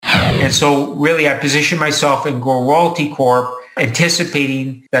And so really I position myself in Grow Royalty Corp,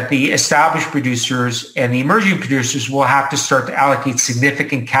 anticipating that the established producers and the emerging producers will have to start to allocate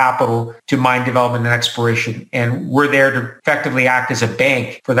significant capital to mine development and exploration. And we're there to effectively act as a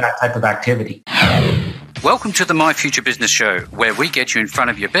bank for that type of activity. Welcome to the My Future Business Show, where we get you in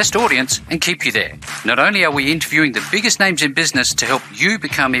front of your best audience and keep you there. Not only are we interviewing the biggest names in business to help you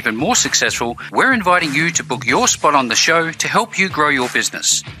become even more successful, we're inviting you to book your spot on the show to help you grow your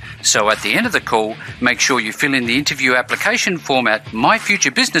business. So at the end of the call, make sure you fill in the interview application form at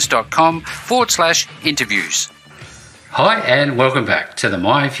myfuturebusiness.com/interviews. Hi and welcome back to the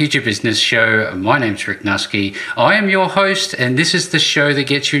My Future Business Show. My name's Rick Nusky. I am your host, and this is the show that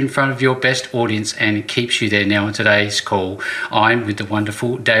gets you in front of your best audience and keeps you there. Now on today's call, I'm with the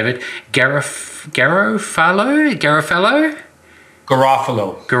wonderful David Garofalo.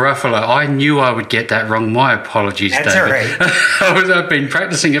 Garofalo. I knew I would get that wrong. My apologies, That's David. That's all right. I've been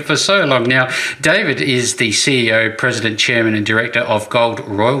practicing it for so long now. David is the CEO, President, Chairman and Director of Gold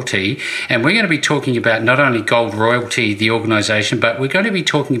Royalty. And we're going to be talking about not only Gold Royalty, the organisation, but we're going to be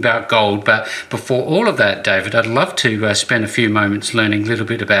talking about gold. But before all of that, David, I'd love to spend a few moments learning a little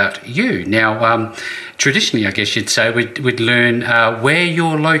bit about you. Now, traditionally, I guess you'd say, we'd learn where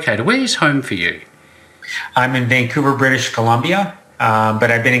you're located. Where is home for you? I'm in Vancouver, British Columbia. But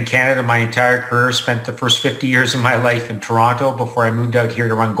I've been in Canada my entire career, spent the first 50 years of my life in Toronto before I moved out here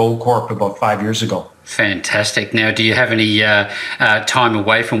to run Gold Corp about 5 years ago. Fantastic. Now, do you have any time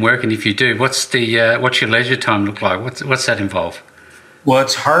away from work? And if you do, what's your leisure time look like? What's that involve? Well,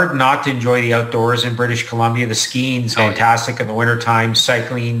 it's hard not to enjoy the outdoors in British Columbia. The skiing is fantastic in the wintertime,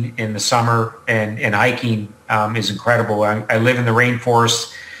 cycling in the summer, and hiking is incredible. I live in the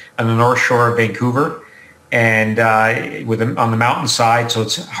rainforest on the north shore of Vancouver. And on the mountainside, so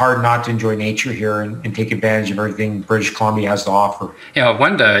it's hard not to enjoy nature here and take advantage of everything British Columbia has to offer. Yeah, I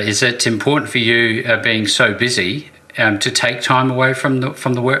wonder, is it important for you, being so busy, to take time away from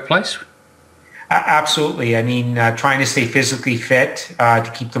the workplace? Absolutely. I mean, trying to stay physically fit,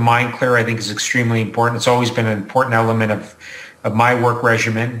 to keep the mind clear, I think is extremely important. It's always been an important element of my work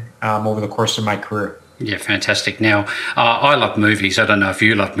regimen over the course of my career. Yeah, fantastic. Now, I love movies. I don't know if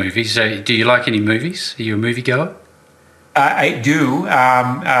you love movies. Do you like any movies? Are you a moviegoer? I do.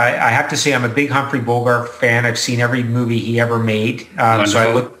 I have to say I'm a big Humphrey Bogart fan. I've seen every movie he ever made. So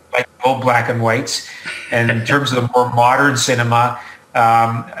I look like old black and whites. And in terms of the more modern cinema,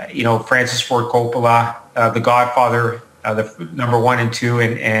 Francis Ford Coppola, The Godfather, the number 1 and 2,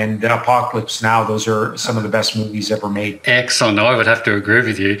 and Apocalypse Now. Those are some of the best movies ever made. Excellent. I would have to agree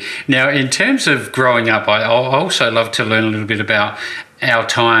with you. Now, in terms of growing up, I also love to learn a little bit about our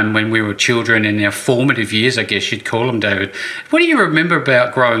time when we were children and our formative years, I guess you'd call them, David. What do you remember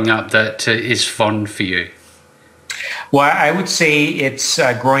about growing up that is fond for you? Well, I would say it's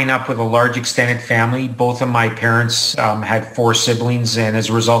growing up with a large extended family. Both of my parents had 4 siblings, and as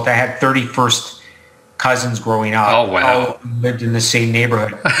a result, I had 31st cousins growing up. Oh, wow. All lived in the same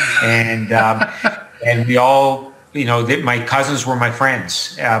neighborhood. And and we all, my cousins were my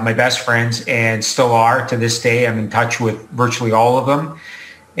friends, my best friends, and still are to this day. I'm in touch with virtually all of them.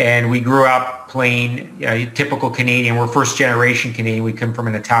 And we grew up playing typical Canadian. We're first generation Canadian. We come from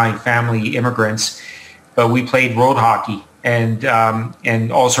an Italian family, immigrants, but we played road hockey and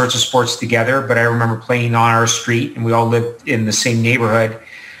all sorts of sports together. But I remember playing on our street, and we all lived in the same neighborhood.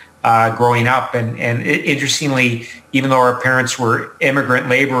 Growing up. And interestingly, even though our parents were immigrant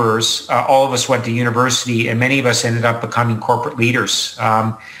laborers, all of us went to university, and many of us ended up becoming corporate leaders.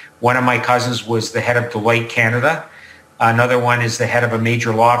 One of my cousins was the head of Deloitte Canada. Another one is the head of a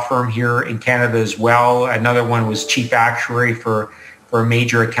major law firm here in Canada as well. Another one was chief actuary for a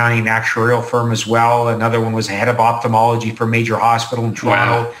major accounting and actuarial firm as well. Another one was the head of ophthalmology for a major hospital in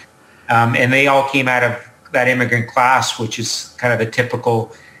Toronto. Wow. And they all came out of that immigrant class, which is kind of a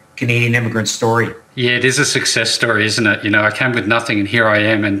typical Canadian immigrant story. Yeah, it is a success story, isn't it? I came with nothing and here I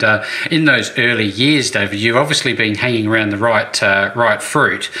am. And in those early years, David, you've obviously been hanging around the right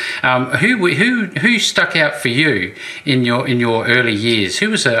fruit. Who stuck out for you in your early years? Who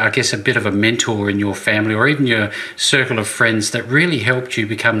was, I guess, a bit of a mentor in your family or even your circle of friends that really helped you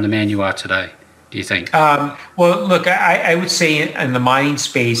become the man you are today? Do you think? Well, look, I would say in the mining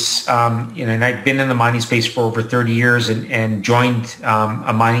space, and I've been in the mining space for over 30 years and joined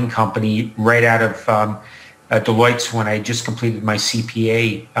a mining company right out of Deloitte's when I just completed my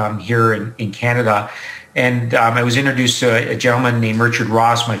CPA here in Canada. And I was introduced to a gentleman named Richard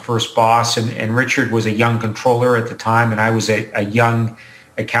Ross, my first boss. And Richard was a young controller at the time, and I was a young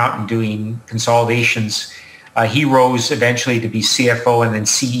accountant doing consolidations. He rose eventually to be CFO and then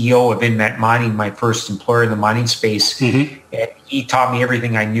CEO of Inmet Mining, my first employer in the mining space. Mm-hmm. And he taught me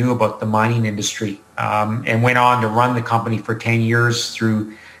everything I knew about the mining industry, and went on to run the company for 10 years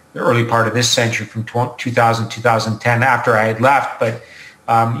through the early part of this century from 2000 2010 after I had left. But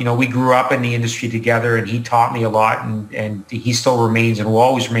we grew up in the industry together, and he taught me a lot, and he still remains and will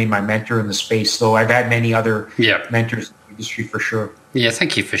always remain my mentor in the space, though I've had many other mentors in the industry for sure. Yeah,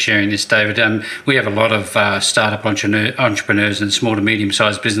 thank you for sharing this, David. We have a lot of startup entrepreneurs and small to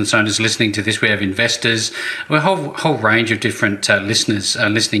medium-sized business owners listening to this. We have investors, a whole range of different listeners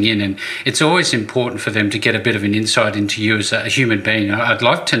listening in, and it's always important for them to get a bit of an insight into you as a human being. I'd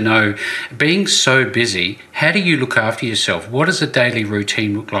like to know, being so busy, how do you look after yourself? What does a daily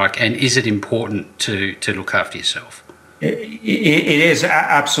routine look like, and is it important to look after yourself? It is,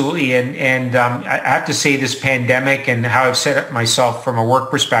 absolutely, and I have to say this pandemic and how I've set up myself from a work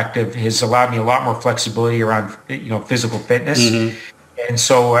perspective has allowed me a lot more flexibility around physical fitness, mm-hmm. And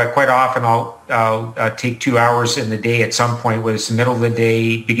so quite often I'll take 2 hours in the day at some point, whether it's the middle of the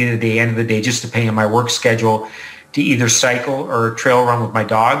day, beginning of the day, end of the day, just depending on my work schedule, to either cycle or trail run with my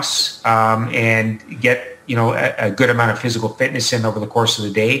dogs, and get a good amount of physical fitness in over the course of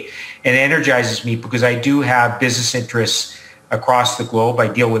the day. And it energizes me because I do have business interests across the globe. I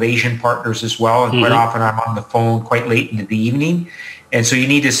deal with Asian partners as well. And mm-hmm. quite often I'm on the phone quite late into the evening. And so you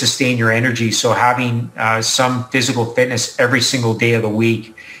need to sustain your energy. So having some physical fitness every single day of the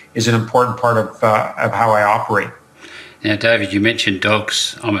week is an important part of how I operate. Now, David, you mentioned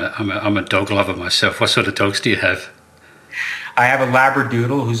dogs. I'm a dog lover myself. What sort of dogs do you have? I have a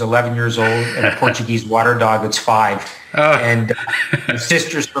Labradoodle who's 11 years old and a Portuguese water dog that's 5. Oh. And my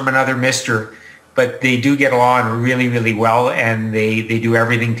sister's from another mister, but they do get along really, really well, and they do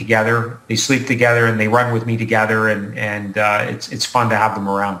everything together. They sleep together and they run with me together, and it's fun to have them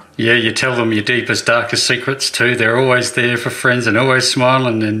around. Yeah, you tell them your deepest, darkest secrets too. They're always there for friends and always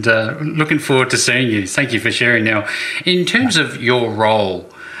smiling, and looking forward to seeing you. Thank you for sharing. Now, in terms of your role,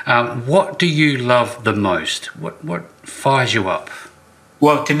 what do you love the most? What fires you up?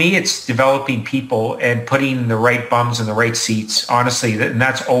 Well, to me, it's developing people and putting the right bums in the right seats, honestly. And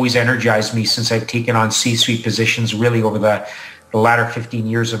that's always energized me since I've taken on C-suite positions really over the latter 15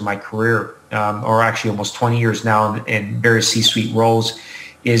 years of my career, or actually almost 20 years now in various C-suite roles,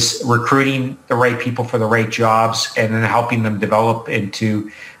 is recruiting the right people for the right jobs and then helping them develop into,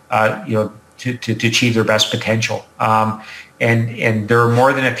 to achieve their best potential. And there are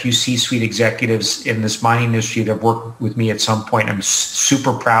more than a few C-suite executives in this mining industry that have worked with me at some point. I'm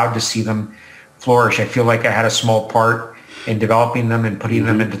super proud to see them flourish. I feel like I had a small part in developing them and putting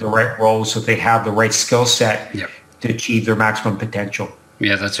mm-hmm. them into the right roles so they have the right skill set to achieve their maximum potential.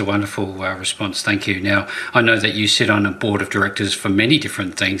 Yeah, that's a wonderful response. Thank you. Now, I know that you sit on a board of directors for many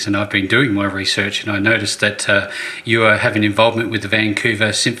different things, and I've been doing my research, and I noticed that you are having involvement with the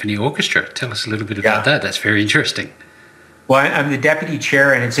Vancouver Symphony Orchestra. Tell us a little bit about that. That's very interesting. Well, I'm the deputy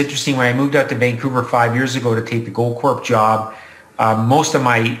chair, and it's interesting. When I moved out to Vancouver 5 years ago to take the Goldcorp job, most of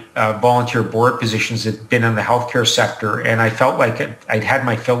my volunteer board positions had been in the healthcare sector, and I felt like I'd had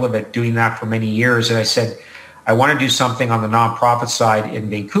my fill of it doing that for many years. And I said, I want to do something on the nonprofit side in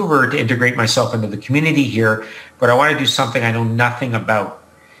Vancouver to integrate myself into the community here, but I want to do something I know nothing about.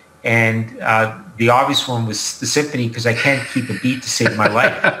 And the obvious one was the symphony, because I can't keep a beat to save my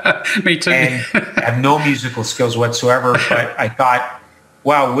life. Me too. And I have no musical skills whatsoever, but I thought,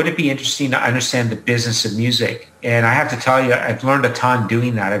 wow, would it be interesting to understand the business of music? And I have to tell you, I've learned a ton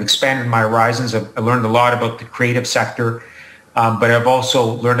doing that. I've expanded my horizons. I've learned a lot about the creative sector, but I've also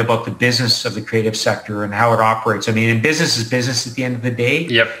learned about the business of the creative sector and how it operates. I mean, and business is business at the end of the day,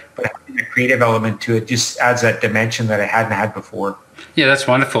 but having a creative element to it just adds that dimension that I hadn't had before. Yeah, that's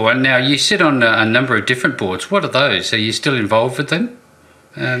wonderful. And now you sit on a number of different boards. What are those? Are you still involved with them?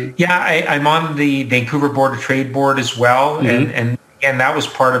 I'm on the Vancouver Board of Trade board as well. Mm-hmm. And again, that was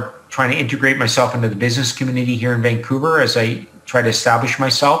part of trying to integrate myself into the business community here in Vancouver as I try to establish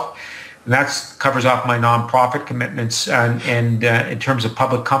myself. And that covers off my nonprofit commitments. And in terms of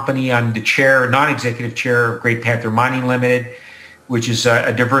public company, I'm the non-executive chair of Great Panther Mining Limited, which is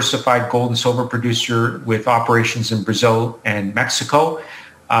a diversified gold and silver producer with operations in Brazil and Mexico,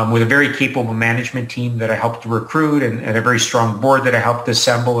 with a very capable management team that I helped to recruit and a very strong board that I helped to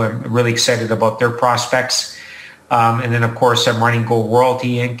assemble. I'm really excited about their prospects. And then, of course, I'm running Gold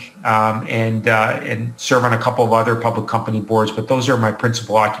Royalty Inc. And serve on a couple of other public company boards, but those are my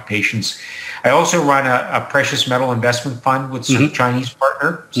principal occupations. I also run a precious metal investment fund with some Chinese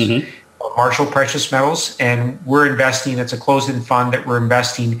partners. Mm-hmm. Marshall Precious Metals, and we're investing, it's a closed-end fund that we're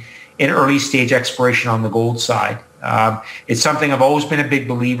investing in early stage exploration on the gold side. It's something I've always been a big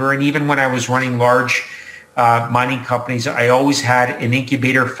believer in. Even when I was running large mining companies, I always had an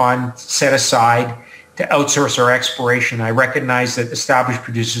incubator fund set aside to outsource our exploration. I recognized that established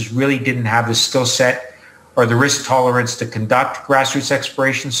producers really didn't have the skill set or the risk tolerance to conduct grassroots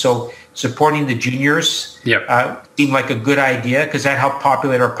exploration. So supporting the juniors seemed like a good idea because that helped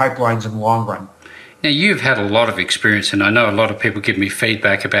populate our pipelines in the long run. Now, you've had a lot of experience, and I know a lot of people give me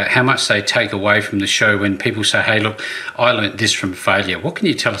feedback about how much they take away from the show when people say, hey, look, I learned this from failure. What can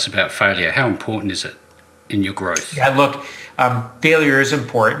you tell us about failure? How important is it in your growth? Yeah, look, failure is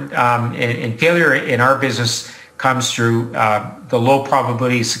important. And failure in our business comes through the low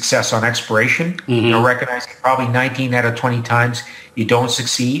probability of success on exploration. Mm-hmm. Recognizing probably 19 out of 20 times you don't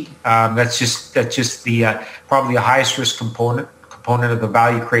succeed. That's just the probably the highest risk component of the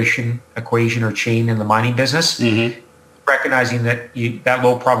value creation equation or chain in the mining business. Mm-hmm. Recognizing that that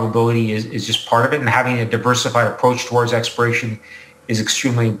low probability is just part of it, and having a diversified approach towards exploration is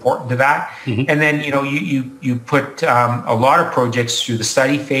extremely important to that. Mm-hmm. And then you put a lot of projects through the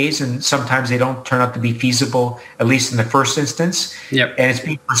study phase, and sometimes they don't turn out to be feasible, at least in the first instance. Yep. And it's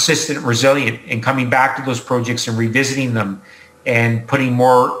being persistent and resilient and coming back to those projects and revisiting them and putting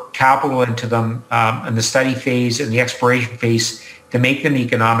more capital into them in the study phase and the exploration phase to make them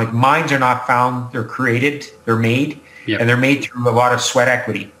economic. Mines are not found, they're created, they're made, and they're made through a lot of sweat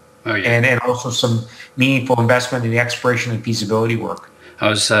equity. Oh, yeah. And also some meaningful investment in the exploration and feasibility work. I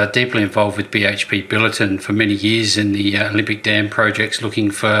was deeply involved with BHP Billiton for many years in the Olympic Dam projects,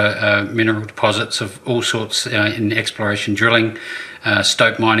 looking for mineral deposits of all sorts in exploration, drilling,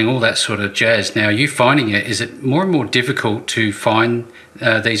 stope mining, all that sort of jazz. Now, are you finding it? Is it more and more difficult to find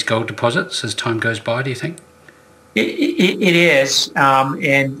these gold deposits as time goes by, do you think? It is,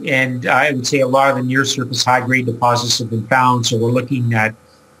 and I would say a lot of the near-surface high-grade deposits have been found. So we're looking at,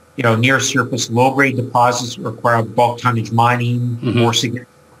 near-surface low-grade deposits that require bulk tonnage mining, mm-hmm. more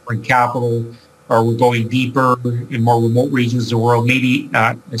significant capital, or we're going deeper in more remote regions of the world, maybe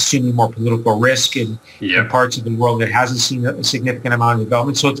assuming more political risk in parts of the world that hasn't seen a significant amount of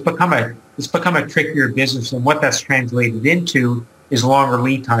development. So it's become a trickier business, and what that's translated into is longer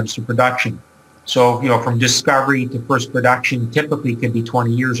lead times to production. So, from discovery to first production typically can be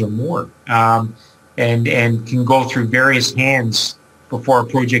 20 years or more, and can go through various hands before a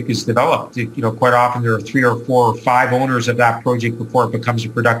project is developed. Quite often there are 3 or 4 or 5 owners of that project before it becomes a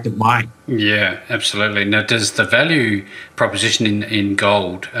productive mine. Yeah, absolutely. Now, does the value proposition in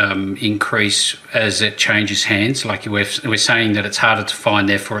gold increase as it changes hands? Like we're saying that it's harder to find,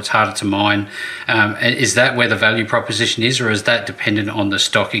 therefore it's harder to mine. Is that where the value proposition is, or is that dependent on the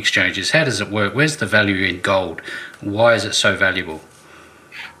stock exchanges? How does it work? Where's the value in gold? Why is it so valuable?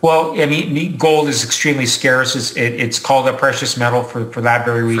 Well, gold is extremely scarce. It's called a precious metal for that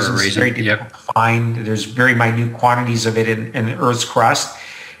very reason. It's very difficult to find. There's very minute quantities of it in the Earth's crust,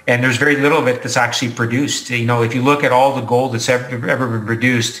 and there's very little of it that's actually produced. If you look at all the gold that's ever been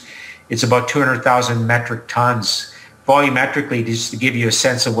produced, it's about 200,000 metric tons. Volumetrically, just to give you a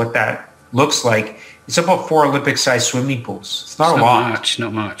sense of what that looks like, it's about 4 Olympic-sized swimming pools. It's not a lot.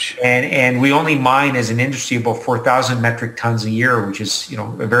 Not much. And we only mine as an industry about 4,000 metric tons a year, which is,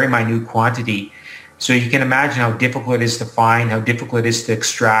 a very minute quantity. So you can imagine how difficult it is to find, how difficult it is to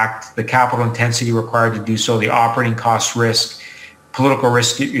extract, the capital intensity required to do so, the operating cost risk, political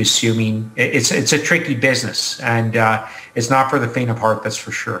risk you're assuming. It's a tricky business, and it's not for the faint of heart, that's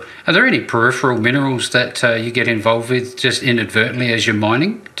for sure. Are there any peripheral minerals that you get involved with just inadvertently as you're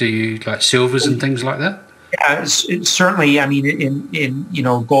mining? Do you like silvers and things like that? Yeah, certainly. In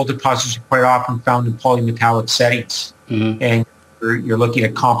gold deposits are quite often found in polymetallic settings, mm-hmm. and you're looking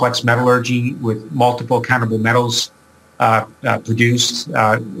at complex metallurgy with multiple countable metals produced.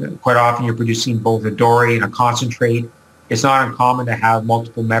 Quite often, you're producing both a doré and a concentrate. It's not uncommon to have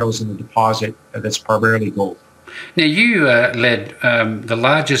multiple metals in the deposit that's primarily gold. Now, you led the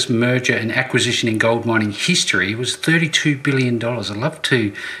largest merger and acquisition in gold mining history. It was $32 billion. I'd love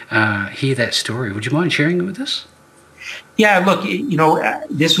to hear that story. Would you mind sharing it with us? Yeah, look,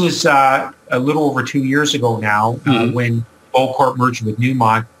 this was a little over 2 years ago now, mm-hmm. When Goldcorp merged with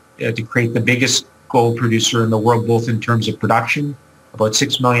Newmont to create the biggest gold producer in the world, both in terms of production, about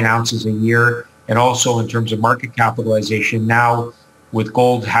 6 million ounces a year, and also in terms of market capitalization. Now, with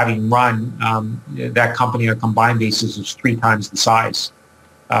gold having run, that company on a combined basis is 3 times the size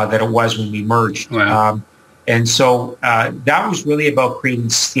that it was when we merged. Wow. And so that was really about creating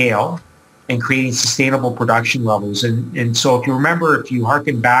scale and creating sustainable production levels. And so if you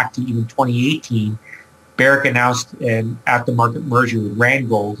harken back to even 2018, Barrick announced an at-the-market merger with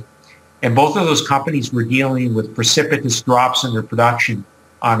Randgold, and both of those companies were dealing with precipitous drops in their production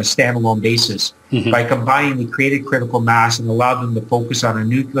on a standalone basis. By combining, they created critical mass and allowed them to focus on a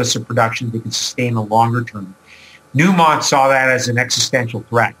nucleus of production that could sustain the longer term. Newmont saw that as an existential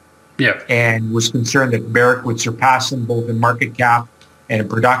threat and was concerned that Barrick would surpass them both in market cap and in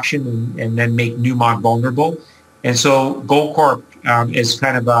production and then make Newmont vulnerable. And so Goldcorp is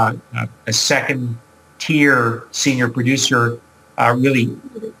kind of a second-tier senior producer, really,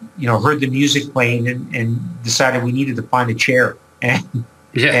 heard the music playing and decided we needed to find a chair.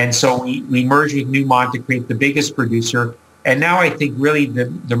 And so we merged with Newmont to create the biggest producer. And now I think really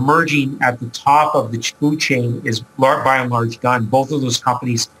the merging at the top of the food chain is by and large done. Both of those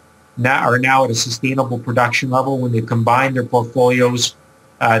companies are now at a sustainable production level. When they combine their portfolios,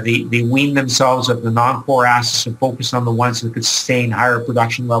 they wean themselves of the non-core assets and focus on the ones that could sustain higher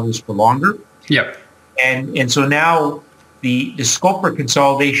production levels for longer. And so now the scope for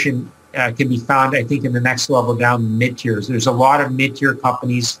consolidation can be found, I think, in the next level down in mid-tiers. There's a lot of mid-tier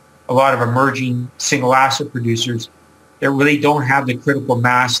companies, a lot of emerging single asset producers that really don't have the critical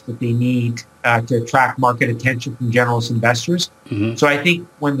mass that they need to attract market attention from generalist investors. So I think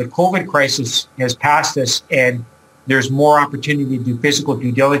when the COVID crisis has passed us and there's more opportunity to do physical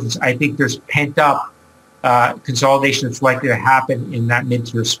due diligence, I think there's pent-up consolidation that's likely to happen in that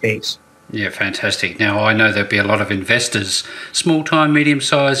mid-tier space. Yeah, fantastic. Now, I know there'll be a lot of investors, small-time,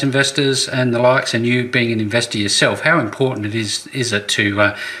 medium-sized investors and the likes, and you being an investor yourself, how important is it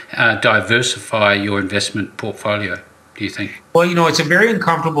to diversify your investment portfolio, do you think? Well, it's a very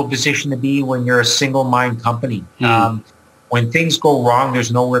uncomfortable position to be when you're a single-mine company. When things go wrong,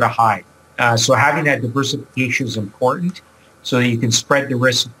 there's nowhere to hide. So having that diversification is important so that you can spread the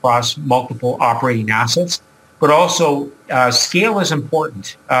risk across multiple operating assets. But also, scale is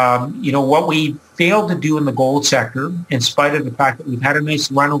important. What we failed to do in the gold sector, in spite of the fact that we've had a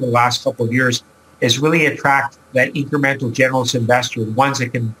nice run over the last couple of years, is really attract that incremental generalist investor, ones that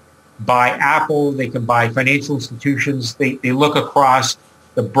can buy Apple, they can buy financial institutions. They look across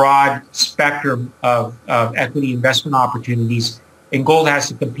the broad spectrum of equity investment opportunities, and gold has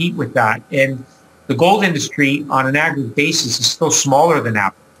to compete with that. And the gold industry, on an aggregate basis, is still smaller than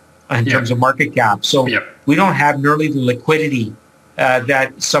Apple in terms of market cap. So we don't have nearly the liquidity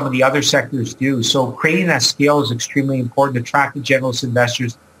that some of the other sectors do. So creating that scale is extremely important to attract the generalist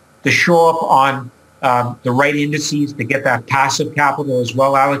investors, to show up on the right indices, to get that passive capital as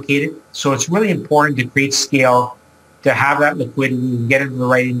well allocated. So it's really important to create scale, to have that liquidity and get into the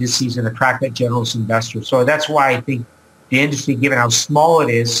right indices and attract that generalist investor. So that's why I think the industry, given how small it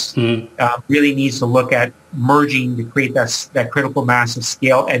is, really needs to look at merging to create that critical mass of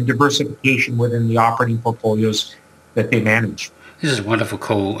scale and diversification within the operating portfolios that they manage. This is a wonderful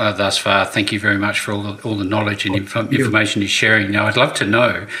call thus far. Thank you very much for all the knowledge and information you're sharing. Now, I'd love to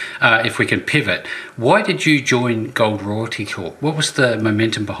know, if we can pivot, why did you join Gold Royalty Corp? What was the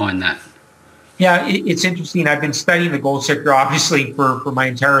momentum behind that? Yeah, it's interesting. I've been studying the gold sector, obviously, for my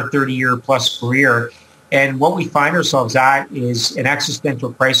entire 30-year plus career. And what we find ourselves at is an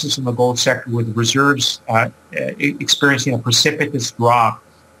existential crisis in the gold sector, with reserves experiencing a precipitous drop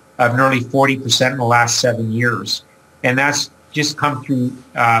of nearly 40% in the last 7 years. And that's just come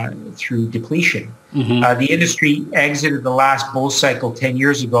through depletion. The industry exited the last bull cycle 10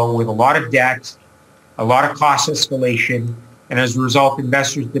 years ago with a lot of debt, a lot of cost escalation, and as a result,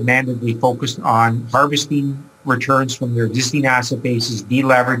 investors demanded they focused on harvesting returns from their existing asset bases,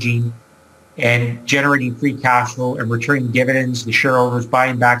 deleveraging, and generating free cash flow and returning dividends to shareholders,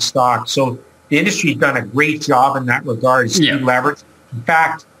 buying back stock. So the industry has done a great job in that regard. It's deleveraged. In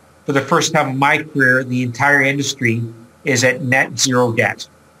fact, for the first time in my career, the entire industry is at net zero debt.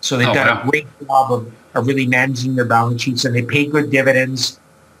 So they've done a great job of really managing their balance sheets, and they pay good dividends.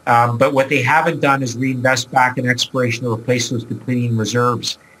 But what they haven't done is reinvest back in exploration to replace those depleting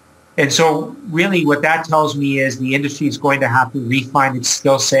reserves. And so really what that tells me is the industry is going to have to refine its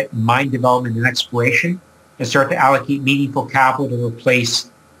skill set in mine development and exploration and start to allocate meaningful capital to replace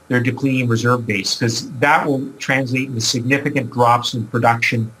their depleting reserve base, because that will translate into significant drops in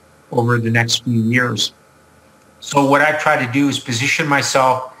production over the next few years. So what I've tried to do is position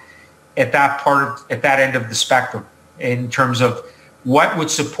myself at that end of the spectrum in terms of what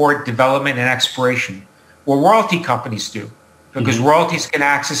would support development and exploration. Well, royalty companies do, because royalties can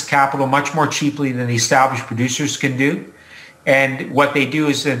access capital much more cheaply than the established producers can do. And what they do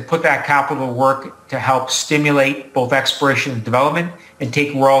is then put that capital to work to help stimulate both exploration and development and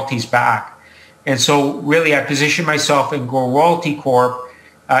take royalties back. And so really I position myself in Gold Royalty Corp,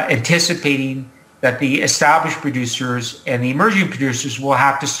 anticipating that the established producers and the emerging producers will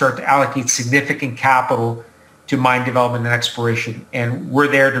have to start to allocate significant capital to mine development and exploration. And we're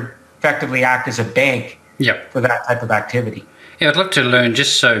there to effectively act as a bank for that type of activity. Yeah, I'd love to learn,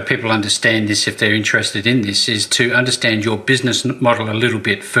 just so people understand this if they're interested in this, is to understand your business model a little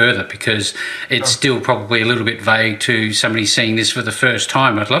bit further, because it's still probably a little bit vague to somebody seeing this for the first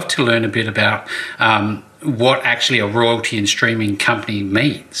time. I'd love to learn a bit about what actually a royalty and streaming company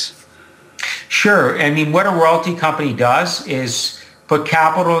means. Sure. I mean, what a royalty company does is put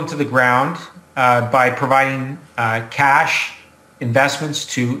capital into the ground by providing cash investments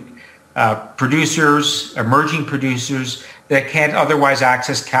to producers, emerging producers that can't otherwise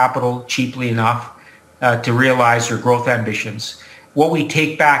access capital cheaply enough to realize their growth ambitions. What we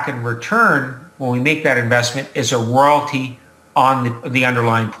take back in return when we make that investment is a royalty on the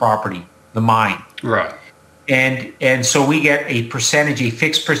underlying property, the mine. Right. And so we get a percentage, a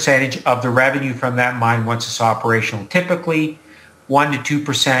fixed percentage of the revenue from that mine once it's operational. Typically 1% to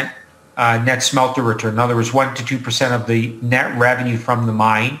 2% net smelter return. In other words, 1% to 2% of the net revenue from the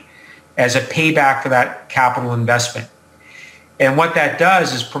mine as a payback for that capital investment. And what that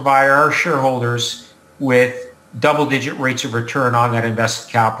does is provide our shareholders with double-digit rates of return on that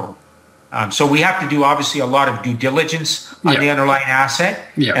invested capital. So we have to do, obviously, a lot of due diligence on the underlying asset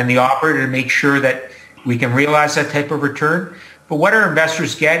and the operator to make sure that we can realize that type of return. But what our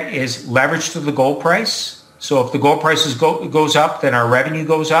investors get is leverage to the gold price. So if the gold price goes up, then our revenue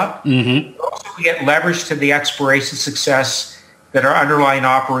goes up. Mm-hmm. Also, we get leverage to the exploration success that our underlying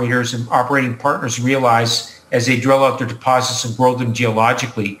operators and operating partners realize as they drill out their deposits and grow them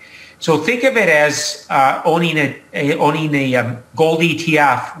geologically. So think of it as owning a gold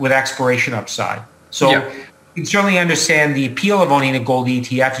ETF with exploration upside. So you can certainly understand the appeal of owning a gold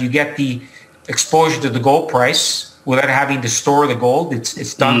ETF. You get the exposure to the gold price without having to store the gold.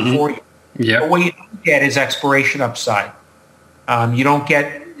 It's done for you. But what you don't get is exploration upside. You don't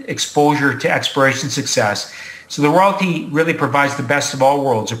get exposure to exploration success. So the royalty really provides the best of all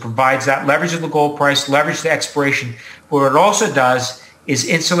worlds. It provides that leverage of the gold price, leverage to exploration. But what it also does is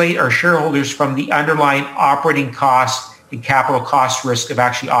insulate our shareholders from the underlying operating cost and capital cost risk of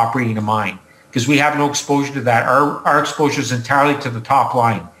actually operating a mine, because we have no exposure to that. Our exposure is entirely to the top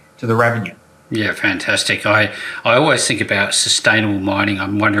line, to the revenue. Yeah, fantastic. I always think about sustainable mining.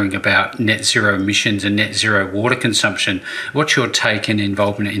 I'm wondering about net zero emissions and net zero water consumption. What's your take and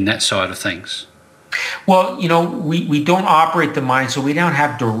involvement in that side of things? Well, we don't operate the mine, so we don't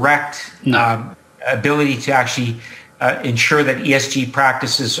have direct ability to actually ensure that ESG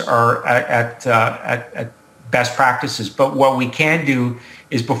practices are at best practices. But what we can do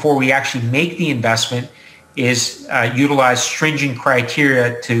is, before we actually make the investment, is utilize stringent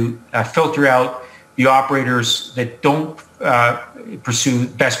criteria to filter out the operators that don't pursue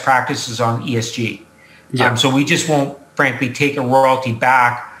best practices on ESG. So we just won't, frankly, take a royalty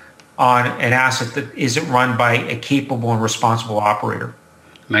back on an asset that isn't run by a capable and responsible operator.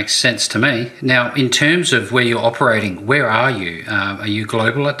 Makes sense to me. Now, in terms of where you're operating, where are you? Are you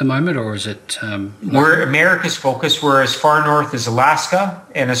global at the moment, or is it? We're America's focused. We're as far north as Alaska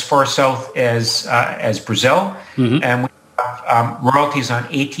and as far south as Brazil. Mm-hmm. And we have royalties on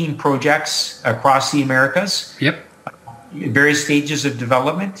 18 projects across the Americas. Yep. Various stages of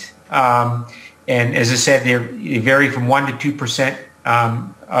development. And as I said, they vary from 1% to 2%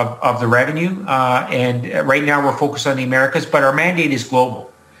 of the revenue. And right now we're focused on the Americas, but our mandate is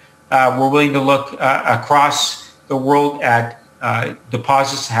global. We're willing to look across the world at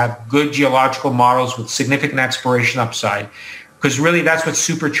deposits that have good geological models with significant exploration upside, because really that's what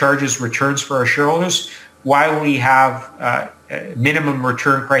supercharges returns for our shareholders. While we have minimum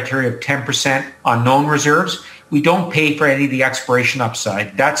return criteria of 10% on known reserves, we don't pay for any of the exploration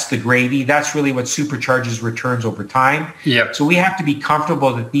upside. That's the gravy. That's really what supercharges returns over time. Yep. So we have to be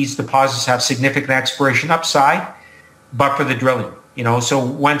comfortable that these deposits have significant exploration upside, but for the drilling. So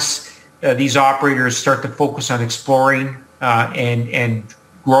once these operators start to focus on exploring and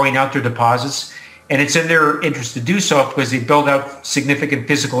growing out their deposits, and it's in their interest to do so because they build out significant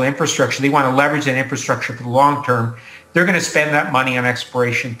physical infrastructure, they want to leverage that infrastructure for the long term, they're going to spend that money on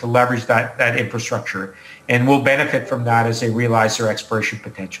exploration to leverage that infrastructure. And we'll benefit from that as they realize their exploration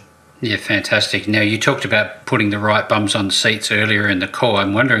potential. Yeah, fantastic. Now, you talked about putting the right bums on seats earlier in the call.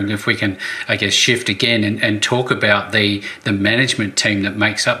 I'm wondering if we can, shift again and talk about the management team that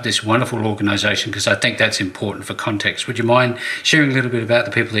makes up this wonderful organisation, because I think that's important for context. Would you mind sharing a little bit about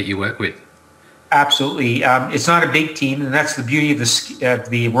the people that you work with? Absolutely. It's not a big team, and that's the beauty of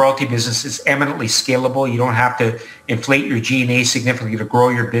the royalty business. It's eminently scalable. You don't have to inflate your G&A significantly to grow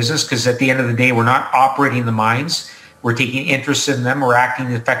your business, because at the end of the day, we're not operating the mines. We're taking interest in them. We're acting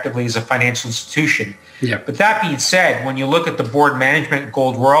effectively as a financial institution. Yep. But that being said, when you look at the board management at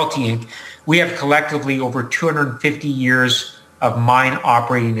Gold Royalty Inc., we have collectively over 250 years of mine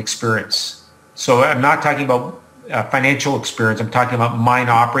operating experience. So I'm not talking about financial experience. I'm talking about mine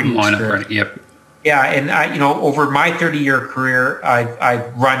operating experience. Yep. Yeah, and over my 30-year career,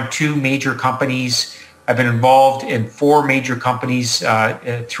 I've run 2 major companies. I've been involved in 4 major companies,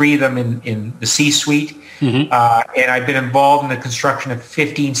 3 of them in the C-suite. Mm-hmm. And I've been involved in the construction of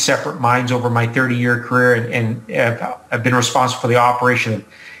 15 separate mines over my 30-year career, and I've been responsible for the operation of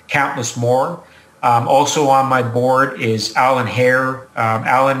countless more. Also on my board is Alan Hare.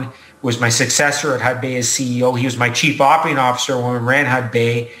 Alan was my successor at Hudbay as CEO. He was my chief operating officer when we ran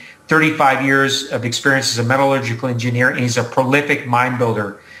Hudbay. 35 years of experience as a metallurgical engineer, and he's a prolific mine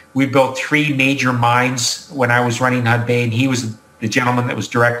builder. We built 3 major mines when I was running Hudbay, and he was the gentleman that was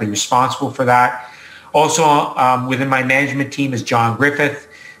directly responsible for that. Also within my management team is John Griffith.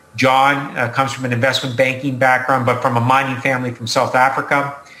 John comes from an investment banking background, but from a mining family from South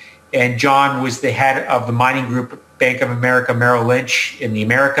Africa. And John was the head of the mining group Bank of America Merrill Lynch in the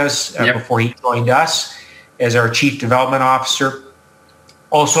Americas before he joined us as our chief development officer.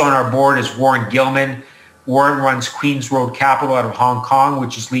 Also on our board is Warren Gilman. Warren runs Queens Road Capital out of Hong Kong,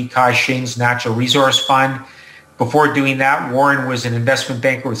 which is Li Ka-shing's Natural Resource Fund. Before doing that, Warren was an investment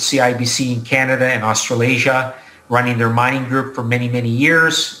banker with CIBC in Canada and Australasia, running their mining group for many, many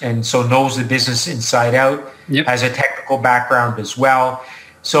years, and so knows the business inside out, has a technical background as well.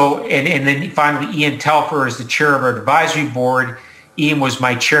 So, and then finally, Ian Telfer is the chair of our advisory board. Ian was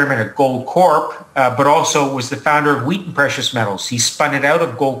my chairman at Gold Corp, but also was the founder of Wheaton Precious Metals. He spun it out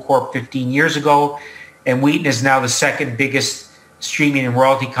of Gold Corp 15 years ago, and Wheaton is now the second biggest streaming and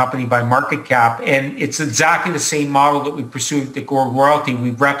royalty company by market cap. And it's exactly the same model that we pursued at Gold Royalty.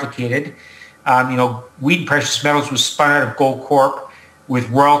 We've replicated. Wheaton Precious Metals was spun out of Gold Corp with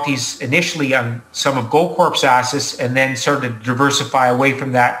royalties initially on some of Gold Corp's assets, and then started to diversify away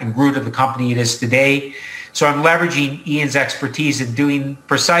from that and grew to the company it is today. So I'm leveraging Ian's expertise in doing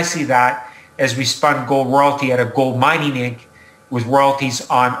precisely that as we spun Gold Royalty out of Gold Mining Inc. with royalties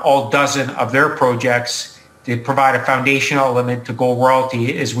on all dozen of their projects to provide a foundational element to Gold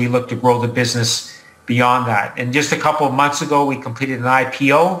Royalty as we look to grow the business beyond that. And just a couple of months ago, we completed an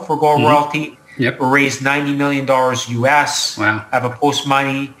IPO for Gold Royalty. We raised $90 million US. Wow. Have a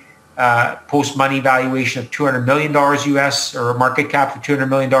post-money valuation of $200 million US, or a market cap of $200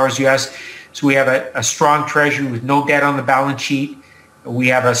 million US. So we have a strong treasury with no debt on the balance sheet. We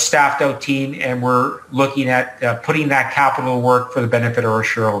have a staffed out team, and we're looking at putting that capital to work for the benefit of our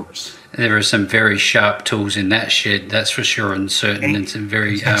shareholders. There are some very sharp tools in that shed, that's for sure and certain, and some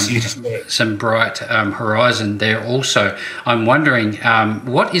very some bright horizon there also. I'm wondering,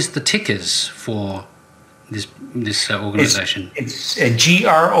 what is the tickers for this organization? It's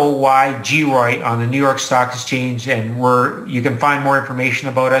GROY on the New York Stock Exchange, and you can find more information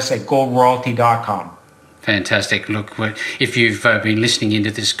about us at goldroyalty.com. Fantastic. Look, if you've been listening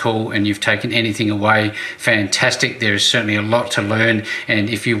into this call and you've taken anything away, fantastic. There is certainly a lot to learn. And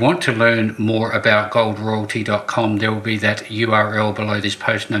if you want to learn more about goldroyalty.com, there will be that URL below this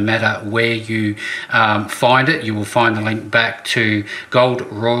post. No matter where you find it, you will find the link back to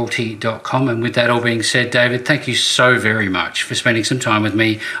goldroyalty.com. And with that all being said, David, thank you so very much for spending some time with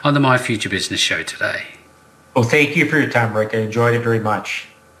me on the My Future Business show today. Well, thank you for your time, Rick. I enjoyed it very much.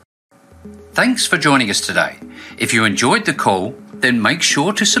 Thanks for joining us today. If you enjoyed the call, then make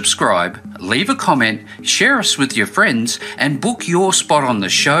sure to subscribe, leave a comment, share us with your friends, and book your spot on the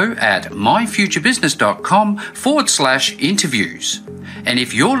show at myfuturebusiness.com/interviews. And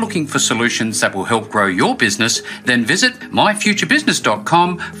if you're looking for solutions that will help grow your business, then visit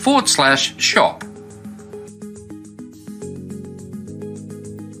myfuturebusiness.com/shop.